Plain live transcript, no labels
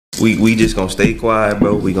we just gonna stay quiet,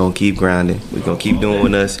 bro. We gonna keep grinding. We gonna keep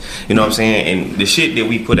doing us. You know what I'm saying? And the shit that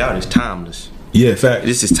we put out is timeless. Yeah, fact.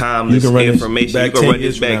 This is timeless information. You can run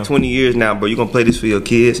this back 20 years now, bro. You gonna play this for your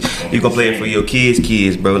kids. You gonna play it for your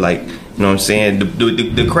kids, bro. Like, you know what I'm saying?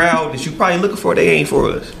 The crowd that you probably looking for, they ain't for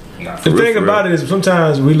us. The thing about it is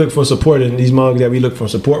sometimes we look for support, and these mugs that we look for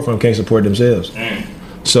support from can't support themselves.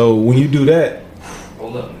 So when you do that,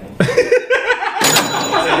 hold up, man. Say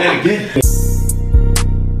that again.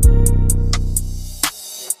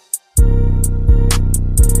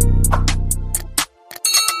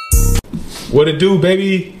 What it do,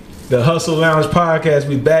 baby? The Hustle Lounge podcast.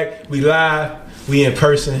 We back. We live. We in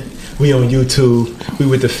person. We on YouTube. We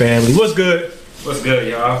with the family. What's good? What's good,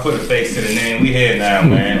 y'all? I put a face to the name. We here now,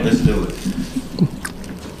 man. Let's do it.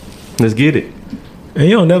 Let's get it. And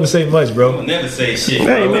you don't never say much, bro. I don't never say shit,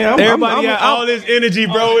 Hey, bro. man, Everybody got all this energy,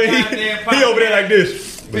 bro. And he over there like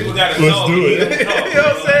this. People gotta Let's know. do it. You know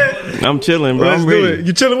what I'm saying? I'm chilling, bro. Let's I'm do ready. it.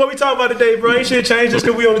 You chilling? What we talking about today, bro? Ain't shit changed just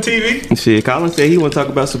because we on the TV? Shit, Colin said he want to talk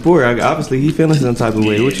about support. Obviously, he feeling some type of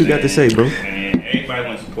way. What you got to say, bro? Man, everybody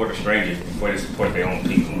want to support a stranger before they support their own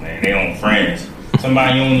people, man. Their own friends.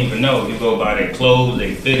 Somebody you don't even know. You go by their clothes,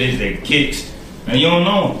 their fitteds, their kicks, and you don't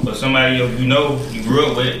know them. But somebody you know, you grew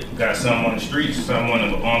up with, got something on the streets,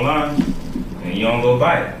 something online, and you don't go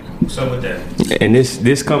buy it. What's up with that? And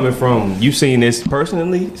this coming from, you seen this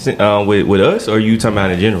personally with us, or you talking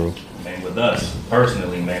about in general? Man, with us,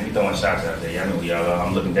 personally, man, we throwing shots out there. Y'all know who y'all are.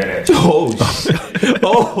 I'm looking dead at you. Oh,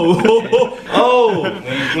 oh.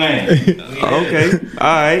 When you playing. Okay, all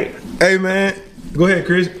right. Hey, man. Go ahead,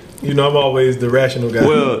 Chris. You know I'm always the rational guy.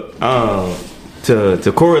 Well,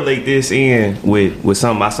 to correlate this in with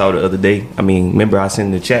something I saw the other day. I mean, remember I sent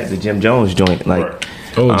in the chat the Jim Jones joint, like, Right.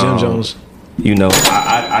 Oh, Jim Jones. You know,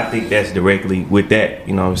 I think that's directly with that.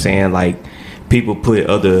 You know what I'm saying? Like, people put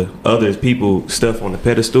other people stuff on the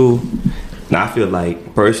pedestal. And I feel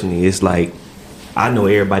like personally, it's like, I know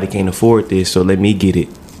everybody can't afford this, so let me get it.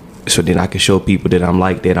 So then I can show people that I'm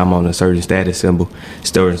like that. I'm on a certain status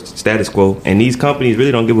quo. And these companies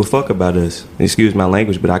really don't give a fuck about us. Excuse my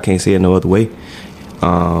language, but I can't say it no other way.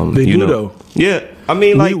 They do though. Yeah, I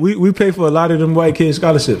mean, like, we pay for a lot of them white kids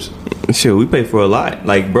scholarships. Sure, we pay for a lot.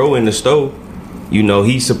 Like, bro in the store, you know,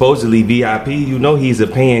 he's supposedly VIP. You know, he's a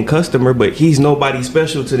paying customer, but he's nobody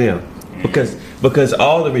special to them because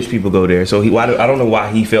all the rich people go there. So I don't know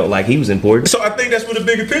why he felt like he was important. So I think that's what the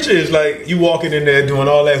bigger picture is. Like, you walking in there doing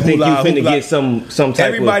all that I think you hula, finna get some type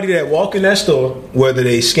everybody that walk in that store, whether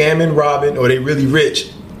they scamming, robbing, or they really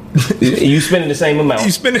rich, you spending the same amount.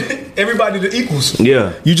 you spending everybody the equals.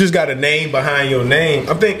 Yeah. You just got a name behind your name.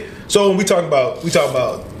 I think so. When we talk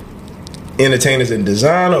about entertainers and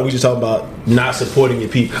design, or we just talking about not supporting your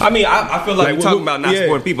people? I mean, I feel like we're talking about not yeah.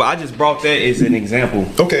 supporting people. I just brought that as an example.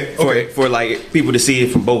 Okay. For like people to see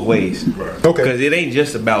it from both ways. Right. Okay. Because it ain't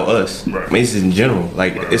just about us. Right. I mean, it's in general.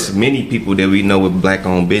 Like, it's many people that we know with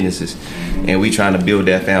black-owned businesses, and we trying to build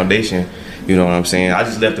that foundation. You know what I'm saying? I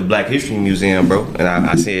just left the Black History Museum, bro, and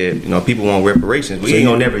I said, you know, people want reparations. We ain't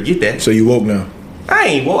gonna never get that. So you woke now? I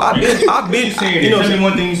ain't woke. I've been. You know, tell me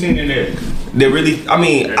one thing you seen in there. That really. I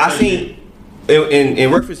mean, I seen.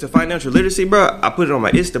 In reference to financial literacy, bro, I put it on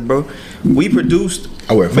my Insta, bro. We produced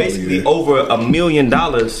basically over $1 million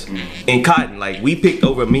in cotton. Like, we picked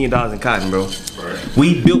over $1 million in cotton, bro. Right.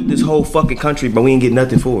 We built this whole fucking country, but we ain't get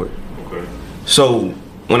nothing for it. Okay. So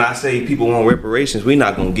when I say people want reparations, we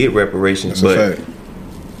not gonna get reparations. That's a but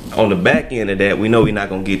fact. on the back end of that, we know we not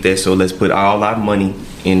gonna get that. So let's put all our money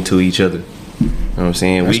into each other. You know what I'm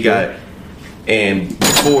saying? That's we got, and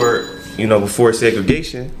before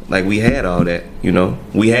segregation, like, we had all that, you know.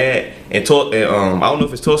 We had, and I don't know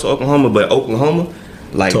if it's Tulsa, Oklahoma, but Oklahoma,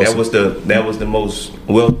 like, Tulsa. that was the most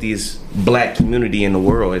wealthiest black community in the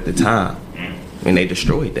world at the time, and they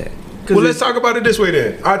destroyed that. Well, let's talk about it this way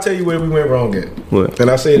then. I'll tell you where we went wrong at. What? And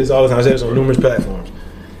I say this all the time. I say this on numerous platforms.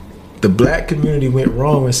 The black community went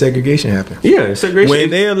wrong when segregation happened. Yeah, segregation. When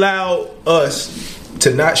they allowed us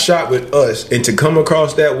to not shop with us and to come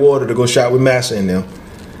across that water to go shop with Massa and them,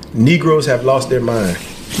 Negroes have lost their mind.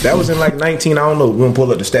 That was in like 19, I don't know. We're gonna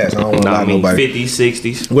pull up the stats. I don't want to lie to nobody. 50s,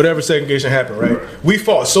 60s. Whatever segregation happened, right? We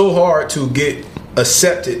fought so hard to get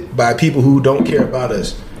accepted by people who don't care about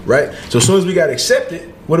us, right? So as soon as we got accepted,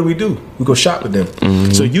 what do? We go shop with them.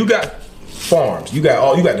 Mm-hmm. So you got farms. You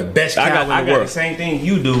got the best cow in the I got world. the same thing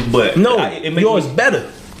you do, but No, it makes yours me,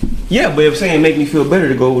 better. Yeah, but if saying make me feel better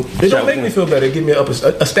to go. It don't make me feel better. It give me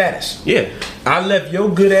a status. Yeah. I left your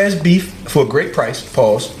good ass beef for a great price.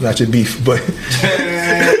 Pause. Not your beef, but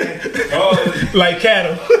like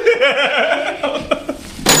cattle.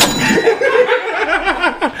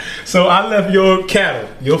 So I left your cattle,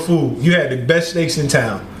 your food. You had the best steaks in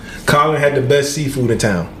town. Colin had the best seafood in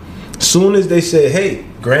town. Soon as they said, "Hey,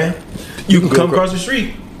 Graham, you can come across the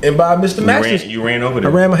street and buy Mr. Max's," You ran over there.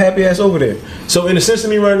 I ran my happy ass over there. So in the sense of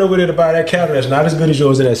me running over there to buy that cattle that's not as good as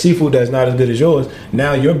yours and that seafood that's not as good as yours,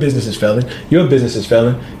 now your business is failing, your business is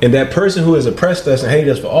failing, and that person who has oppressed us and hated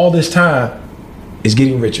us for all this time is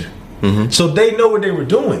getting richer. So they know what they were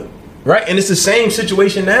doing, right? And it's the same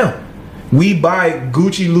situation now. We buy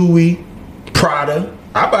Gucci, Louis, Prada.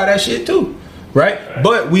 I buy that shit too, right?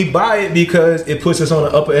 But we buy it because it puts us on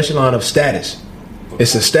the upper echelon of status.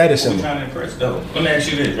 It's a status Who symbol. trying to impress though? Let me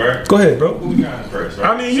ask you this, right? Go ahead, bro. Who we trying to impress, right?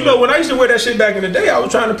 I mean, you know, when I used to wear that shit back in the day, I was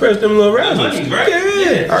trying to press them little razzles. Money, right?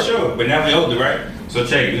 Yeah, for sure. But now we older, right? So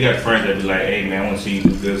check it. We got friends that be like, "Hey man, I want to see you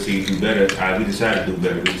do good, see you do better." We decided to do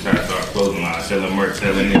better. We decided to start clothing line, selling merch,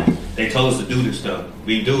 selling it. They told us to do this stuff.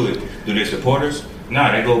 We do it. Do they support us?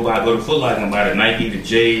 Nah, they go to Foot Locker and buy the Nike, the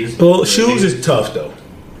J's. Well, shoes is tough though.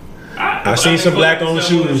 I seen some black-owned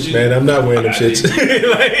shoes, man. I'm not wearing them shits.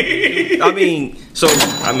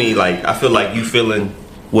 I mean, like, I feel like you feeling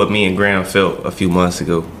what me and Graham felt a few months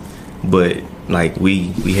ago, but like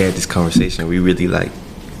we had this conversation. We really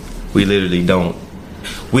we literally don't.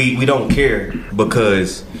 We don't care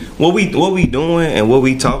because what we doing and what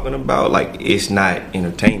we talking about, like, it's not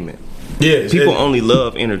entertainment. Yeah, People only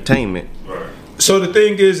love entertainment. Right. So the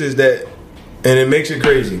thing is that, and it makes it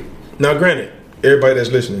crazy. Now, granted, everybody that's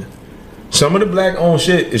listening, some of the black-owned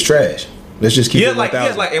shit is trash. Let's just keep it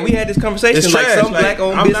 1,000. And we had this conversation. It's Like, trash. some Like,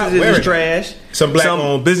 black-owned I'm not businesses wearing is it. trash. Some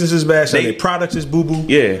black-owned businesses bad. Some they- their products is boo-boo.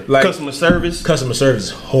 Yeah, like customer service. Customer service is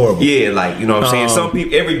horrible. Yeah, like, you know what I'm saying. Some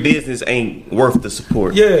people, every business ain't worth the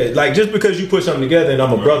support. Yeah, like just because you put something together and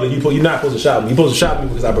I'm a brother, you're not supposed to shop me. You're supposed to shop me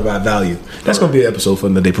because I provide value. That's gonna be an episode for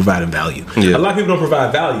them. They providing value. Yeah. A lot of people don't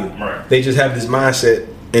provide value. Right. They just have this mindset.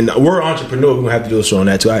 And we're entrepreneur. We're gonna have to do a show on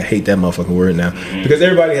that too. I hate that motherfucking word now because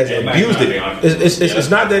everybody has abused it. It's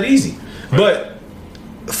not that easy. But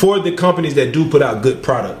for the companies that do put out good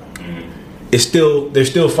product, they're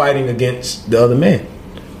still fighting against the other man.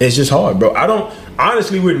 It's just hard, bro.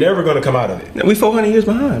 Honestly, we're never gonna come out of it. We 400 years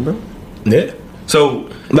behind, bro. Yeah. So,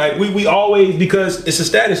 Like we always, because it's a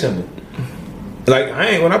status symbol. Like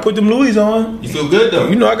when I put them Louis on, You feel good though.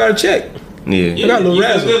 you know I got a check. yeah. I got a little you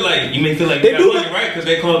razzle. feel good, like you may feel like They you do got money, that. right? Because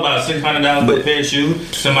they call about $600 for a pair of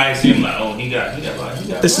shoes. Somebody see him like, oh, he got.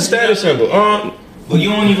 It's a status symbol. Well, you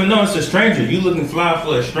don't even know it's a stranger. You looking fly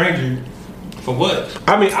for a stranger for what?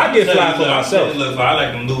 I mean, I get fly for I myself. look fly. I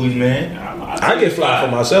like them Louis, man. I get fly for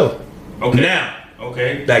myself. Okay. Now.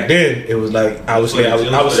 Okay. Back then, it was like I was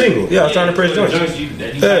single. Yeah, I was trying to press joints.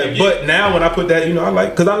 But now when I put that,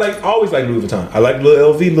 because I always like Louis Vuitton. I like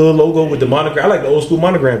little LV, little logo with the monogram. I like the old school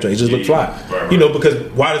monogram joint. It just look fly. Right.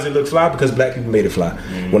 Because why does it look fly? Because black people made it fly.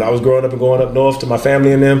 When I was growing up and going up north to my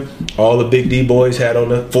family and them, all the big D boys had on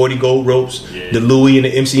the 40 gold ropes, the Louis and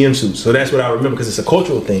the MCM suits. So that's what I remember because it's a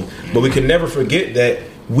cultural thing. But we can never forget that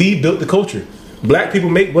we built the culture. Black people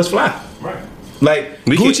make what's fly. Right. Like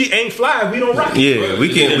Gucci ain't fly. We don't rock it. Yeah, we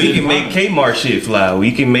can make Kmart shit fly.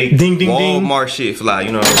 We can make Walmart shit fly.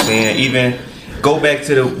 You know what I'm saying? Even go back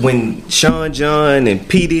to when Sean John and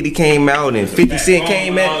P Diddy came out and 50 Cent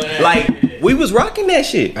came out. Like we was rocking that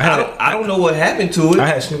shit. I don't know what happened to it. I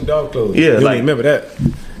had Snoop Dogg clothes. Yeah, you like remember that?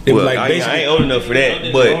 It was like I basically. ain't old enough for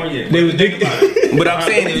that, but They was digging. but I'm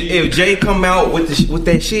saying if Jay come out with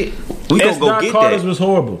that shit, we gonna go get Carter's that. was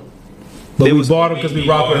horrible. But we bought them because we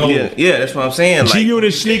rock with Hov. Yeah, that's what I'm saying. Like,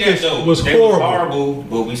 G-Unit sneakers was They horrible. horrible,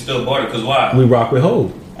 but we still bought it because why? We rock with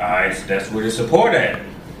Hov. Alright, that's where the support at.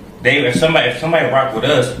 If somebody rock with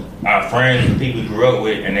us, our friends, the people we grew up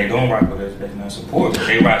with, and they don't rock with us, that's not support. But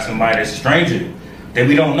they rock somebody that's a stranger that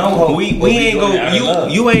we don't know. we ain't gonna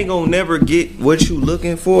you ain't gonna never get what you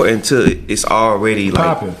looking for until it's already like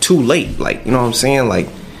Poppin'. too late. Like, you know what I'm saying? Like,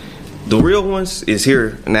 the real ones is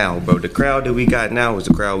here now, bro. The crowd that we got now is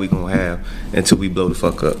the crowd we gonna have until we blow the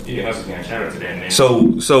fuck up. Yeah, Hustle Gang, shout out to that man. So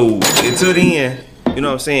until then, you know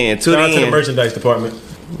what I'm saying? Until Shout out to the then, merchandise department.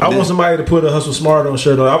 I want somebody to put a Hustle Smart on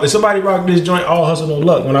shirt on. If somebody rock this joint, all hustle no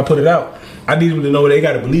luck. When I put it out, I need them to know they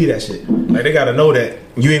got to believe that shit. Like they got to know that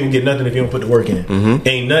you ain't gonna get nothing if you don't put the work in.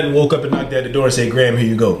 Ain't nothing woke up and knocked at the door and said, "Graham, here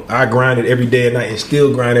you go." I grinded every day and night and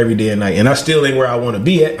still grind every day and night, and I still ain't where I want to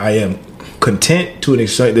be at. I am content to an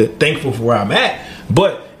extent, thankful for where I'm at,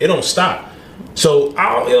 but it don't stop. So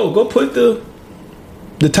go put the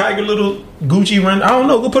Tiger little Gucci run. I don't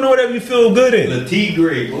know. Go put on whatever you feel good in. the T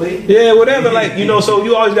grade, boy. Yeah, whatever. Like, so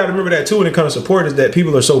you always got to remember that too when it comes to support is that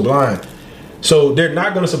people are so blind. So they're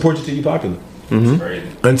not going to support you till you're popular. Crazy.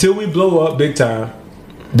 Until we blow up big time,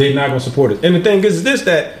 they're not going to support us. And the thing is this,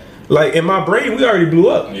 that like in my brain, we already blew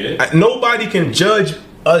up. Yeah. Nobody can judge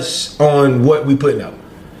us on what we putting out.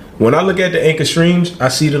 When I look at the Anchor streams, I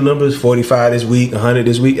see the numbers 45 this week, 100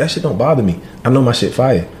 this week. That shit don't bother me. I know my shit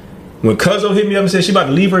fire. When Cuzzo hit me up and said she about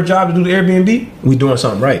to leave her job to do the Airbnb, we doing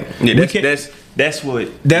something right. Yeah, that's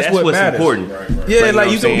what's matters. important. Right. Yeah,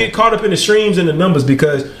 like you don't get caught up in the streams and the numbers,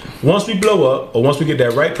 because once we blow up or once we get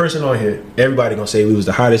that right person on here, everybody gonna say we was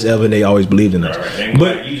the hottest ever and they always believed in us. Right.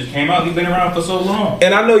 But you just came out, you've been around for so long.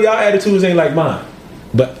 And I know y'all attitudes ain't like mine,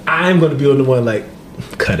 but I'm gonna be on the one like,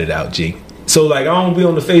 cut it out, G. So like I don't be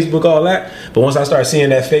on the Facebook all that, but once I start seeing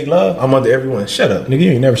that fake love, I'm under everyone. Shut up, nigga,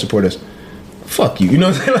 you ain't never support us. Fuck you, you know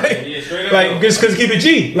what I'm saying? Like just cause keep it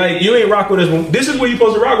G. Like you ain't rock with us. This is where you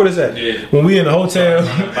supposed to rock with us at. Yeah. When we in the hotel,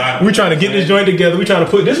 we trying to get this joint together. We trying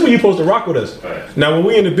to put this is where you supposed to rock with us. Right. Now when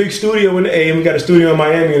we in the big studio in the A, and we got a studio in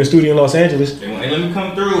Miami and a studio in Los Angeles. Hey, let me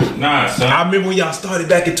come through. Nah, son. I remember when y'all started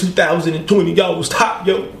back in 2020. Y'all was top,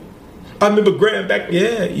 yo. I remember Graham back.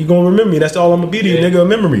 Yeah, you gonna remember me. That's all I'm gonna be to you, nigga. A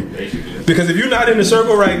memory. Because if you're not in the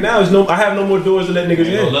circle right now, I have no more doors to let niggas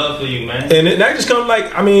in. No love for you, man. And that just comes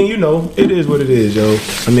like, I mean, you know, it is what it is, yo.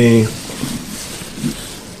 I mean,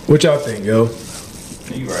 what y'all think, yo?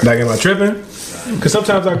 Right. Like, am I tripping? Because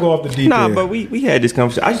sometimes I go off the deep end. But we had this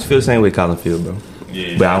conversation. I just feel the same way Colin feel, bro.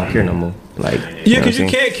 Yeah. But I don't care no more. Like, yeah, because you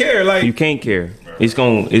can't care. Like, you can't care. It's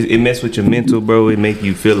it mess with your mental, bro. It make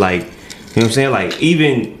you feel like, you know what I'm saying? Like,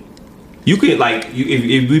 even. You could like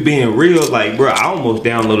if we being real, like bro, I almost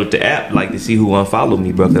downloaded the app like to see who unfollowed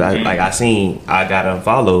me, bro. Cause I seen I got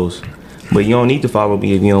unfollows, but you don't need to follow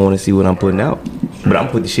me if you don't want to see what I'm putting out. But I'm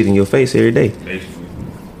putting shit in your face every day.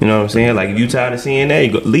 You know what I'm saying? Like if you tired of seeing that,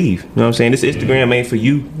 you go, leave. You know what I'm saying? This Instagram ain't for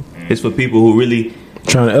you. It's for people who really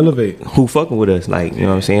trying to elevate, who fucking with us. Like you know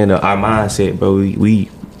what I'm saying? Our mindset, bro.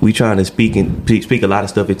 We trying to speak a lot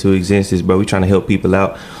of stuff into existence, bro. We trying to help people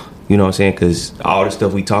out. You know what I'm saying? Because all the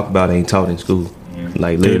stuff we talk about ain't taught in school.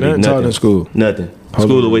 Like literally nothing. Taught in school. Nothing.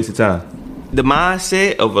 School is a waste of time. The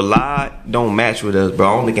mindset of a lot don't match with us, bro.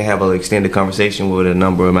 I only can have an extended conversation with a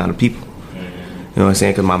number amount of people. You know what I'm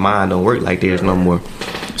saying? Because my mind don't work like theirs no more.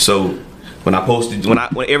 So when I posted, when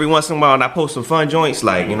every once in a while when I post some fun joints,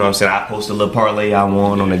 like you know what I'm saying, I post a little parlay I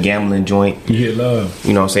won on a gambling joint. You get love.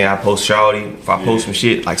 You know what I'm saying? I post shawty. If I post some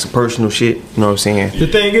shit, like some personal shit, you know what I'm saying? The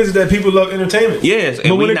thing is that people love entertainment. Yes,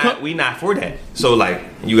 and we not for that. So like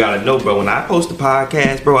you gotta know, bro, when I post a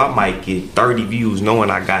podcast, bro, I might get 30 views knowing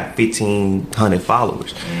I got 1,500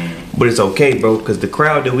 followers. But it's okay, bro, because the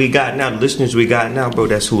crowd that we got now, the listeners we got now, bro,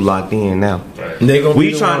 that's who locked in now. Right.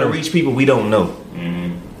 We trying to reach people we don't know.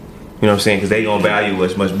 You know what I'm saying? Because they gonna value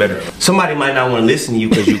us much better. Somebody might not want to listen to you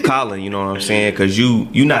because you calling. You know what I'm saying? Because you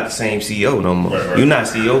not the same CEO no more. You're not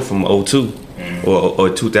CEO from 02 or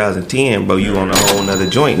 2010, bro. You on a whole nother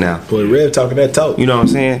joint now. Boy, Rev talking that talk. You know what I'm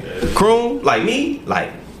saying? Kroon, like me, like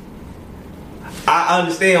I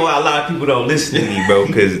understand why a lot of people don't listen to me, bro.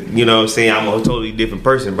 Because you know what I'm saying? I'm a totally different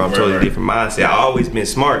person, bro. I'm totally different mindset. I always been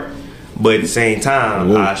smart, but at the same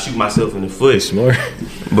time, I shoot myself in the foot. Smart,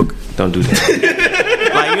 but don't do that.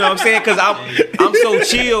 Like you know what I'm saying? Cause I'm so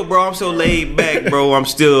chill, bro. I'm so laid back, bro. I'm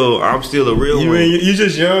still a real one. You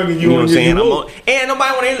just young and you know what I'm saying? And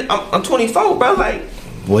nobody I'm 24, bro. Like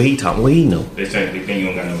what he talking? What he know? They think you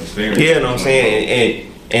don't got no experience. Yeah, you know what I'm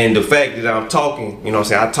saying? And the fact that I'm talking, you know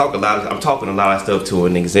what I'm saying? I'm talking a lot of stuff to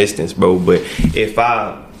an existence, bro. But if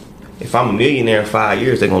I'm a millionaire in 5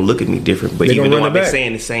 years, they're gonna look at me different. But even though I've been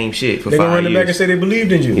saying the same shit for 5 years, they're gonna run it back and say they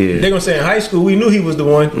believed in you. Yeah. They're gonna say in high school we knew he was the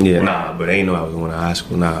one. Yeah, nah, but they ain't know I was the one in high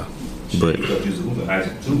school, nah. But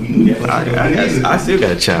I still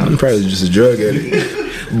got a child. I'm probably just a drug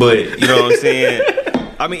addict. But you know what I'm saying?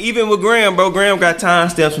 I mean, even with Graham, bro, Graham got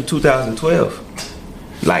timestamps from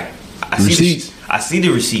 2012. Like I see the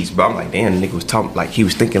receipts, bro. I'm like, damn, the nigga was talking like he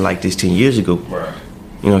was thinking like this 10 years ago. Right.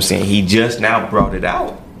 You know what I'm saying? He just now brought it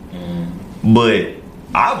out. But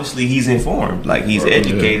obviously he's informed, like he's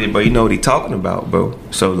educated, but you know what he's talking about, bro.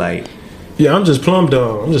 So like, yeah, I'm just plumb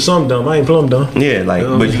dumb. I'm just some dumb. I ain't plumb dumb. Yeah, like,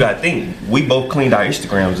 but you gotta think, we both cleaned our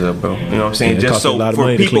Instagrams up, bro. You know what I'm saying? Just so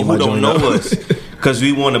for people who don't know us, because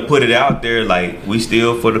we want to put it out there, like we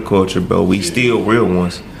still for the culture, bro. We still real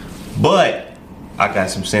ones, but I got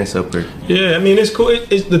some sense up here. Yeah, I mean it's cool.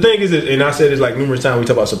 The thing is, and I said this like numerous times. We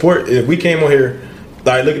talk about support. If we came on here.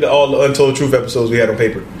 Like, look at all the Untold Truth episodes we had on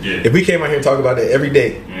paper. Yeah. If we came out here and talk about that every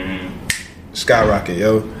day, skyrocket,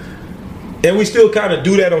 yo. And we still kind of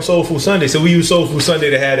do that on Soul Food Sunday. So we use Soul Food Sunday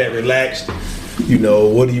to have that relaxed, you know,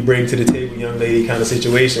 what do you bring to the table, young lady kind of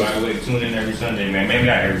situation. By the way, tune in every Sunday, man. Maybe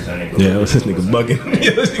not every Sunday. But yeah, this nigga bugging.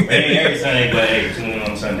 Maybe every Sunday, but hey, tune in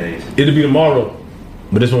on Sundays. It'll be tomorrow,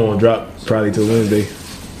 but this one won't drop probably till Wednesday.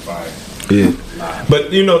 Fine. Yeah.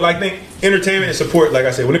 But, you know, like, think entertainment and support, like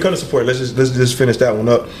I said, when it comes to support, let's just finish that one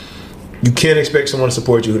up. You can't expect someone to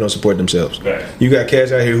support you who don't support themselves. Right. You got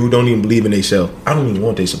cats out here who don't even believe in themselves. I don't even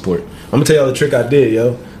want their support. I'm gonna tell y'all the trick I did,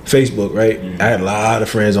 yo. Facebook, right? I had a lot of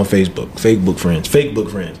friends on Facebook. Fake book friends.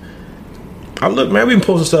 I look, man, we've been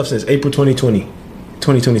posting stuff since April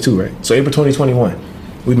 2022, right? So April 2021,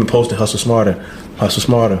 we've been posting hustle smarter.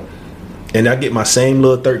 And I get my same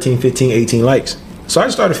little 13, 15, 18 likes. So I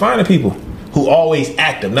just started finding people who always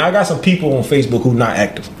active. Now I got some people on Facebook who not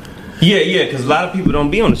active. Yeah, because a lot of people don't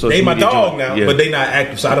be on the social They my media dog joint. now, Yeah. but they not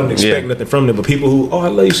active, so I don't expect nothing from them. But people who, I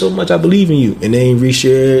love you so much, I believe in you, and they ain't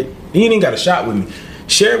reshared. You ain't got a shot with me.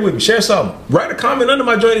 Share it with me. Share something. Write a comment under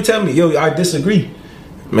my joint and tell me, yo, I disagree.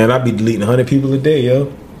 Man, I be deleting 100 people a day,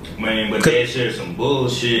 yo. Man, but they share some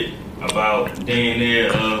bullshit about damn there,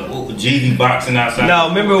 Jeezy boxing outside. No,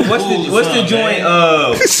 remember what's the joint?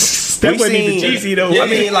 That we wasn't even seen- Jeezy though. I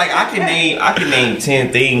mean, like I can name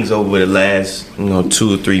 10 things over the last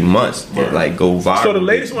 2 or 3 months that like go viral. So the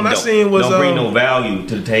latest one I Don't- seen was, don't bring no value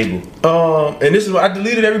to the table. And this is what I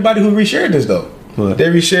deleted everybody who reshared this though. What? They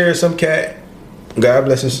reshared some cat. God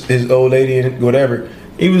bless his old lady and whatever.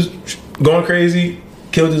 He was going crazy,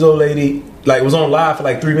 killed his old lady. Like was on live for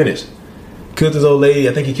like 3 minutes. Killed his old lady.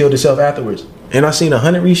 I think he killed himself afterwards. And I seen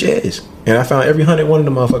 100 reshares, and I found every 100 one of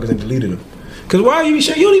them motherfuckers and deleted them. Cause why are you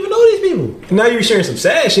resharing? You don't even know these people. And now you're resharing some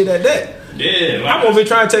sad shit at that. Yeah, I'm over here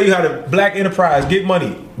trying to tell you how to black enterprise, get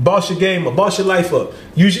money, boss your game up, boss your life up,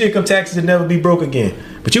 use your income taxes and never be broke again.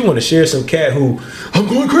 But you want to share some cat who, I'm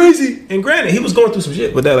going crazy. And granted, he was going through some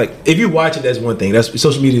shit. But that, like, if you watch it, that's one thing. That's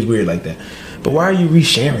social media is weird like that. But why are you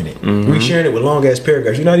resharing it? Resharing it with long ass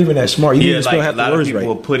paragraphs. You're not even that smart. You even still have a the lot of words people right.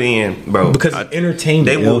 will put in, bro, Because it's entertainment.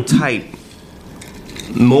 they yo. will type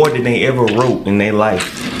more than they ever wrote in their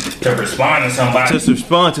life to respond to somebody. to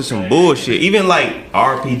respond to some bullshit. Even like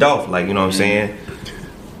RP Dolph, like you know what I'm saying.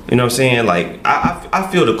 You know what I'm saying? Like I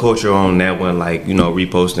feel the culture on that one, like you know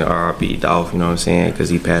reposting RP Dolph. You know what I'm saying? Because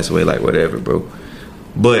he passed away, like whatever, bro.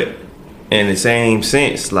 But in the same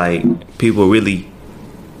sense, like people really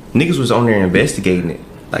niggas was on there investigating it,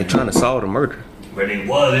 like trying to solve the murder. But it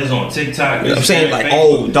was on TikTok. You know what I'm saying? Like,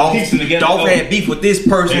 oh, Dolph had beef with this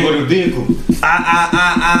person. They go to the vehicle.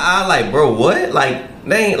 I like, bro, what? Like,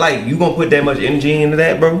 they ain't like you gonna put that much energy into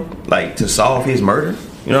that, bro? Like to solve his murder?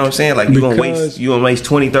 You know what I'm saying? Like you gonna waste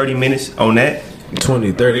 20, 30 minutes on that?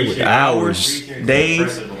 20, 30 Hours,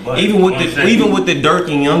 days, even with the Dirk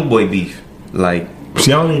and Youngboy beef. Like,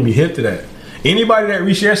 See, I don't even be hip to that. Anybody that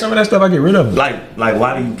reshare some of that stuff, I get rid of them. like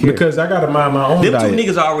why do you care? Because I gotta mind my own them diet. two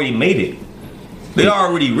niggas already made it. They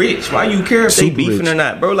already rich. Why you care if they Super beefing rich. or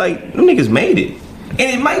not, bro? Like them niggas made it, and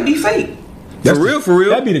it might be fake. That's For real.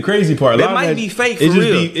 That'd be the crazy part. A That lot of might be fake for It just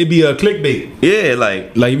real. it'd be a clickbait. Yeah,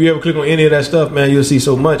 like Like if you ever click on any of that stuff, man, you'll see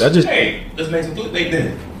so much. Hey, let's make some clickbait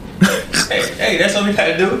then. hey, that's all we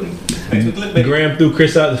gotta do. Make some clickbait. Graham threw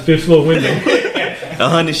Chris out the 5th floor window.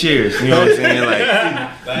 100 shares. You know what I'm saying?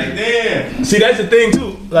 Like, damn. See, that's the thing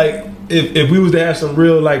too. Like if we was to have some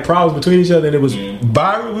real like problems between each other and it was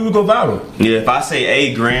viral, we would go viral. Yeah, if I say,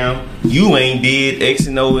 hey, Graham, you ain't did X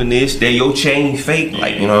and O and this, that your chain fake.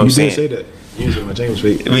 Like, you know what I'm You saying? did say that. You didn't say my chain was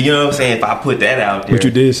fake. But you know what I'm saying? If I put that out there, But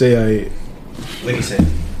you did say I ain't. Look at that.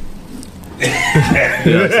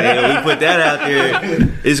 you know what I'm saying? If we put that out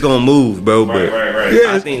there, it's gonna move, bro. But Right.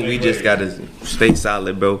 Yeah, I think we just gotta stay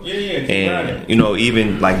solid, bro. Yeah, keep And riding. you know,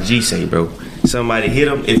 even like G say, bro, somebody hit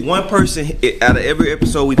them. If one person out of every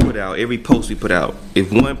episode we put out, every post we put out,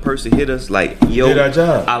 if one person hit us, like, yo, Did our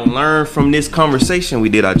job. I learned from this conversation, we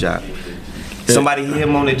did our job. Somebody hit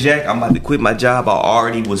him on the jack, I'm about to quit my job. I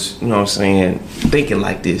already was, you know what I'm saying, thinking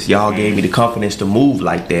like this. Y'all gave me the confidence to move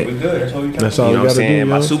like that. We good. That's all we That's got. all You know we what I'm gotta do. saying?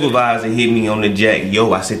 My yo. supervisor hit me on the jack.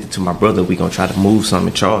 Yo, I sent it to my brother. We gonna try to move something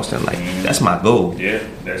in Charleston. Like, that's my goal. Yeah,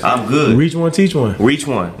 that's I'm good. Reach one, teach one. Reach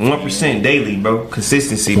 1% daily, bro.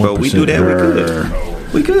 Consistency, bro. We do 1%, that, we good.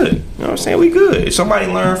 brr. We good. You know what I'm saying? We good. If somebody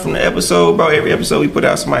learned from the episode, bro, every episode we put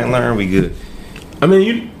out, somebody learned, we good. I mean,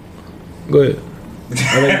 you. Go ahead. I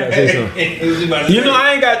think you gotta say something. You know,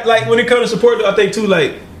 I ain't got like when it comes to support. Though, I think too,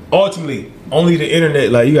 like ultimately, only the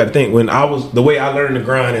internet. Like you got to think when I was the way I learned to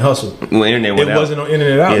grind and hustle. When internet went It out. wasn't on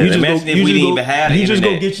internet out. Yeah, you just imagine go, if you we just didn't go, even have you just go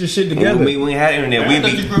internet. get your shit together. When we had internet, I we'd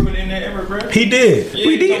thought you be. grew up in there ever, bro. He did. Yeah,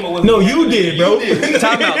 We you did. talking about No, what- you did, bro.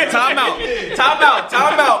 Time out.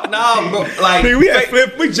 Nah, bro. Like, Nigga, we had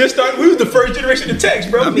flip. We just started. We was the first generation to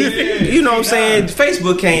text, bro. I mean, you know what I'm saying?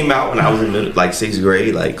 Facebook came out when I was in like 6th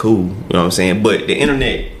grade, like cool. You know what I'm saying? But the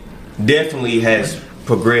internet definitely has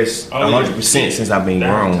progressed 100% since I've been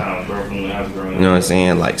grown. Times, bro, from when I was growing You know what I'm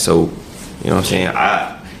saying? Like, so, you know what I'm saying?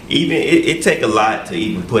 even it take a lot to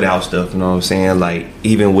even put out stuff. You know what I'm saying? Like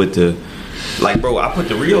even with the. Like, bro, I put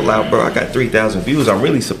the reel out, bro. I got 3,000 views. I'm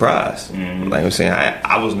really surprised. Mm-hmm. Like I'm saying,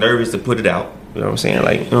 I was nervous to put it out. You know what I'm saying?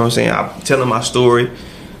 Like, you know what I'm saying? I'm telling my story. You know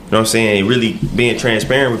what I'm saying? Really being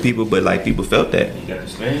transparent with people, but like people felt that. You got the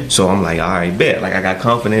stand. So I'm like, all right, bet. Like I got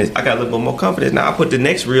confidence. I got a little bit more confidence. Now I put the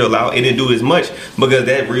next reel out. It didn't do as much because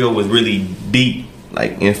that reel was really deep.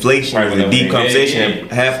 Like inflation is a deep conversation.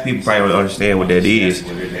 Half people probably don't understand what that is.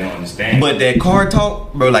 They don't understand. But that car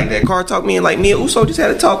talk, bro, like that car talk, me and Uso just had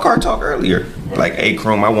a car talk earlier. Like, hey,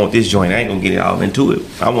 Chrome, I want this joint. I ain't gonna get it all into it.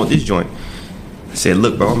 I want this joint. I said,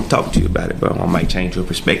 look, bro, I'm gonna talk to you about it, bro. I might change your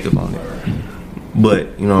perspective on it.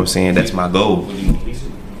 But, you know what I'm saying? That's my goal. We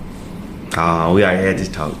already had this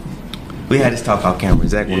talk. We had this talk off camera.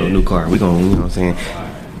 Zach want a new car. We gonna, you know what I'm saying?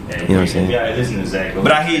 You know what I'm saying? Yeah, listen to Zach.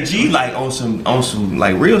 But I hear G like on some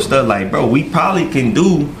like real stuff. Like, bro, we probably can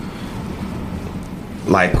do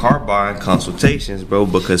like car buying consultations, bro,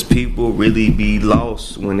 because people really be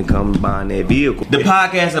lost when it comes to buying that vehicle. The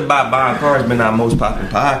podcast about buying cars been our most popular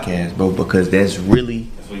podcast, bro, because that's really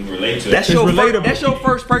what you relate to. that's your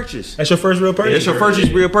first purchase. That's your first real purchase. That's your first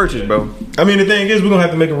real purchase, bro. I mean, the thing is, we're gonna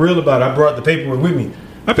have to make a reel about it. I brought the paperwork with me.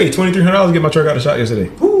 I paid $2,300 to get my truck out of the shop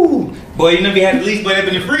yesterday. Ooh, boy, you never had the lease, but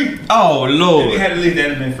that'd been free. Oh Lord, If you had the lease,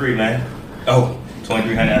 that'd been free, man. Oh,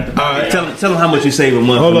 $2,300. All right. tell them how much you save a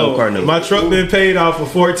month Hold for no on. car note. My truck been paid off for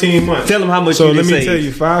 14 months. Tell them how much So you let me save. tell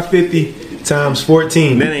you, $550 times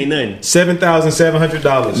 14. That ain't nothing.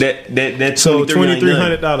 $7,700. That So $2,300.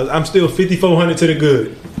 $2,300. I'm still $5,400 to the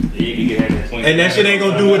good. Yeah, you can get that. And that shit ain't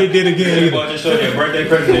gonna do what it did again either. Just show your birthday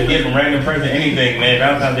present, a gift, a random present, anything, man.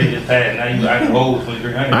 Valentine's Day just passed. Now you out the hole with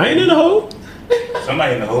 $2,300. I ain't in the hole.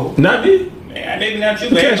 Somebody in the hole. Not me. Man, maybe not you,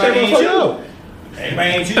 You but can't everybody stay ain't my you. fuck out. Everybody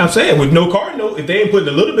ain't you. I'm saying with no car note, if they ain't putting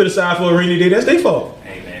a little bit aside for a rainy day, that's their fault.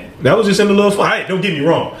 Hey, man. That was just in the little fun. Don't get me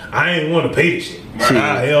wrong. I ain't want to pay this shit. Shit.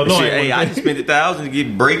 Nah, hell no. Shit, hey, I just spent $1,000 to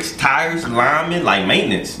get brakes, tires, alignment, like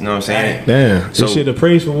maintenance. You know what I'm saying? Damn. So- This shit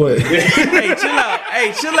appraised for what? Hey, chill out.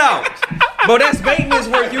 Hey, chill out. Bro, that's maintenance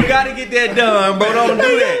work. You gotta get that done, bro. Don't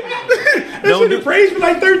do that. Don't do praise for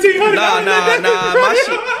like $1,300.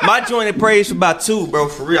 Nah. My joint appraised for about $2,000, bro.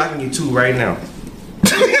 For real, I can get 2 right now.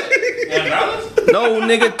 No,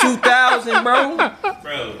 nigga, 2,000, bro.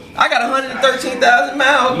 Bro. I got 113,000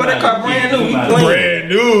 miles, but that car brand new. You playing? Brand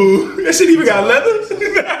new. That shit even got leather.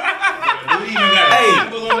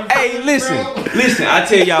 Hey, listen. I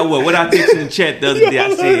tell y'all what I texted in the chat the other day.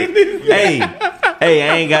 I said, hey,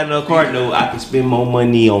 I ain't got no car note. I can spend more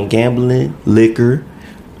money on gambling, liquor,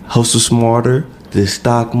 hustle smarter, the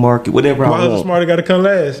stock market, whatever I Why want. the smarter got to come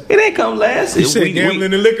last? It ain't come last. You said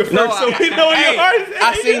gambling and liquor first, so we know your heart.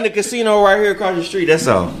 I seen the casino right here across the street. That's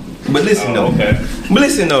all. But listen though,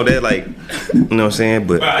 that like, you know what I'm saying.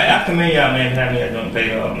 But I commend y'all, man, for having that done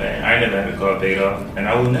paid off, man. I ain't never had a car paid off, and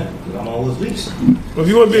I would never, because I'm always leasing. Well, if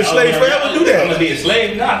you want to be a slave forever, do I'm that. gonna be a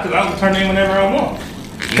slave, nah, because I'll turn in whenever I want.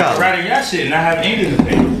 Colin. Rather y'all shit and I have anything to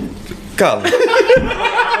pay. Colin,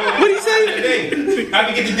 what do you say? I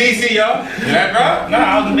can get to DC, y'all. Did I drop? Nah,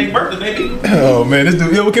 I was a big birthday, baby. Oh man, this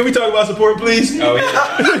dude. Yo, can we talk about support, please? Oh yeah.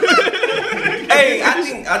 Hey, I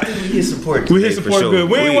think we hit support. We hit today, for support sure. good.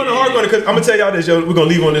 We ain't want to harp on it because I'm gonna tell y'all this, yo. We're gonna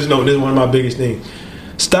leave on this note. This is one of my biggest things.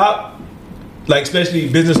 Stop, like especially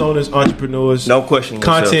business owners, entrepreneurs, No question.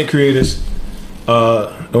 content creators.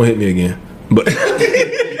 Don't hit me again. But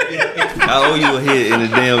I owe you a hit in the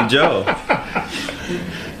damn jaw.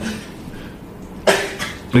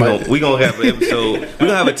 We gonna have an episode. We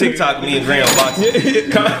gonna have a TikTok me and Graham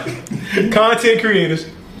boxing. content creators,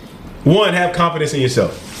 one, have confidence in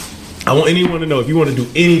yourself. I want anyone to know if you want to do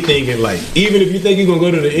anything in life, even if you think you're gonna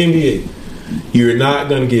go to the NBA, you're not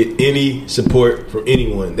gonna get any support from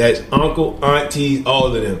anyone. That's uncle, aunties,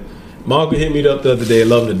 all of them. My uncle hit me up the other day,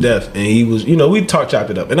 love him to death, and he was, we chopped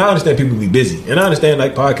it up. And I understand people be busy, and I understand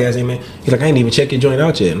like podcasting, man. He's like, I ain't even check your joint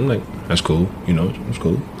out yet. And I'm like, that's cool, it's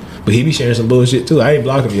cool. But he be sharing some bullshit too. I ain't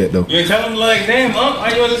block him yet though. You tell him like, damn,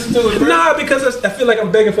 why you wanna listen to it, bro? Nah, because I feel like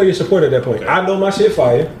I'm begging for your support at that point. I know my shit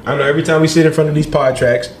fire. I know every time we sit in front of these pod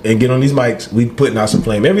tracks and get on these mics, we putting out some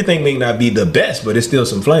flame. Everything may not be the best, but it's still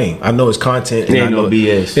some flame. I know it's content. It ain't no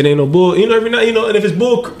BS. It ain't no bull. Every night, and if it's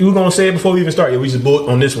bull, we're gonna say it before we even start. Yeah, we just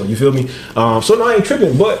bull on this one. You feel me? So no, I ain't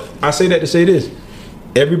tripping. But I say that to say this: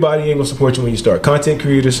 everybody ain't gonna support you when you start. Content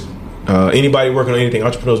creators, anybody working on anything,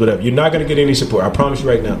 entrepreneurs, whatever. You're not gonna get any support. I promise you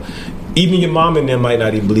right now. Even your mom and them might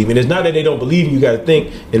not even believe. And it's not that they don't believe in you. You got to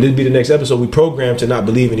think, and this will be the next episode, we programmed to not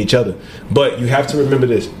believe in each other. But you have to remember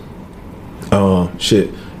this.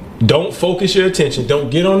 Don't focus your attention. Don't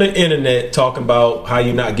get on the internet talking about how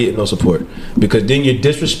you're not getting no support, because then you're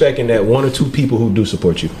disrespecting that 1 or 2 people who do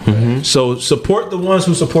support you. So support the ones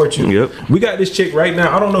who support you. Yep. We got this chick right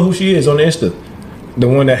now. I don't know who she is on Insta. The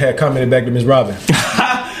one that had commented back to Miss Robin.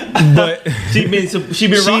 But she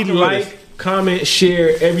been rocking like, with us. comment,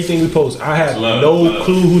 share everything we post. I have no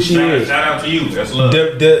clue who she is. Shout out to you. That's love.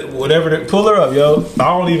 Pull her up, yo.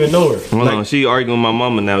 I don't even know her. Hold on, she arguing with my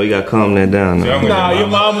mama now. We gotta calm that down now. Nah, your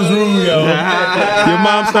mom was rude, yo. Your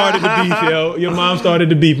mom started the beef, yo. Your mom started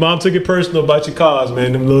the beef. Mom took it personal about your cars,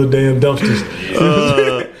 man. Them little damn dumpsters.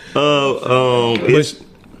 It's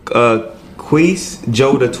Queese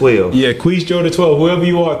Joe the 12. Yeah, Queese Joe the 12. Whoever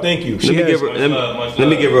you are, thank you. Let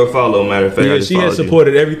me give her a follow. Matter of fact, yeah, she has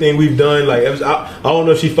supported everything we've done. Like, I don't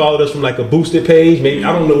know if she followed us from like a boosted page. Maybe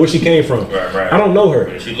I don't know where she came from. Right. I don't know her,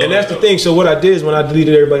 and that's the thing. So what I did is when I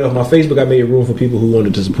deleted everybody off my Facebook, I made room for people who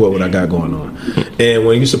wanted to support what I got going on. And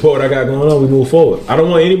when you support what I got going on, we move forward. I don't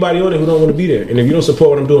want anybody on it who don't want to be there. And if you don't support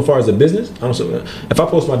what I'm doing as far as a business, I don't support. If I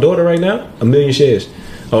post my daughter right now, 1 million shares.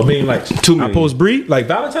 Or 1 million likes. 2 million. I post Bree like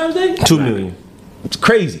Valentine's Day. 2 million. It's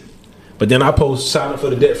crazy. But then I post sign up for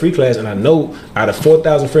the debt free class, and I know out of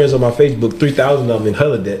 4,000 friends on my Facebook, 3,000 of them in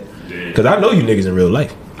hella debt. Because I know you niggas in real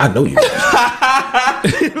life. I know you. Bro,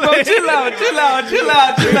 chill out.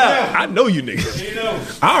 I know you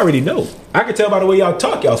niggas. I already know. I can tell by the way y'all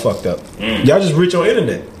talk, y'all fucked up. Y'all just rich on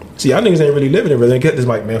internet. See, y'all niggas ain't really living it. Really, get this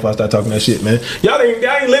mic, man. If I start talking that shit, man, y'all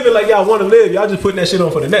ain't living like y'all want to live. Y'all just putting that shit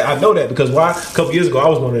on for the net. I know that because why? A couple years ago, I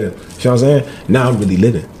was one of them. You know what I'm saying? Now I'm really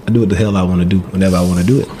living. I do what the hell I want to do whenever I want to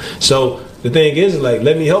do it. So the thing is, like,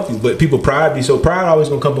 let me help you. But people pride always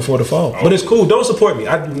gonna come before the fall. But it's cool. Don't support me.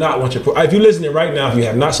 I do not want your. If you're listening right now, if you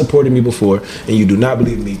have not supported me before and you do not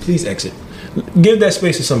believe in me, please exit. Give that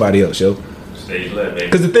space to somebody else, yo. Stage left, baby.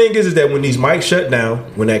 Because the thing is that when these mics shut down,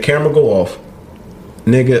 when that camera go off,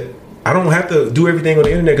 nigga, I don't have to do everything on the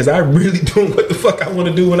internet because I really do what the fuck I want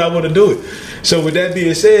to do when I want to do it. So with that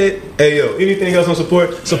being said, hey yo, anything else on support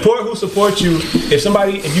who supports you.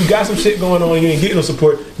 If you got some shit going on and you ain't getting no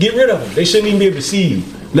support, get rid of them. They shouldn't even be able to see you.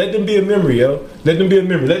 Let them be a memory, yo. Let them be a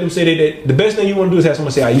memory. Let them say that the best thing you want to do is have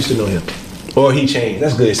someone say, I used to know him. Or he changed.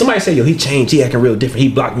 That's good. Somebody say, yo, he changed. He acting real different. He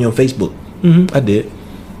blocked me on Facebook. I did.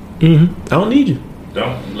 I don't need you.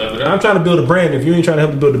 Don't level it up. I'm trying to build a brand. If you ain't trying to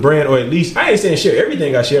help me build a brand, or at least I ain't saying share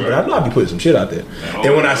everything I share, but I know I be putting some shit out there.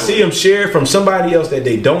 And when I see them share from somebody else that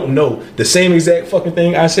they don't know the same exact fucking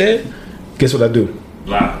thing I said, guess what I do?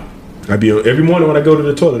 Block. I be every morning when I go to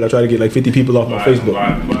the toilet, I try to get like 50 people off my Facebook.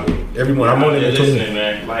 Every morning I'm on there listening,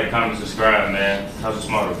 man. Like, comment, subscribe, man. How's the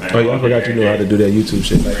smarter, man? Oh yeah, I forgot you know how to do that YouTube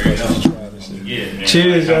shit. Like, subscribe and shit. Yeah, man.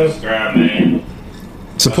 Cheers, like, yo. Subscribe, man.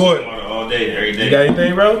 Support. All day, every day. You got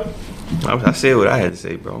anything, bro? I said what I had to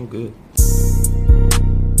say, bro. I'm good.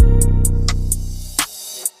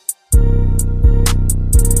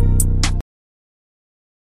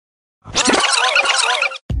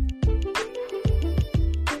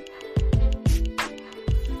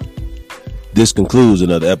 This concludes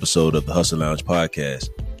another episode of the Hustle Lounge podcast.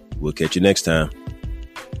 We'll catch you next time.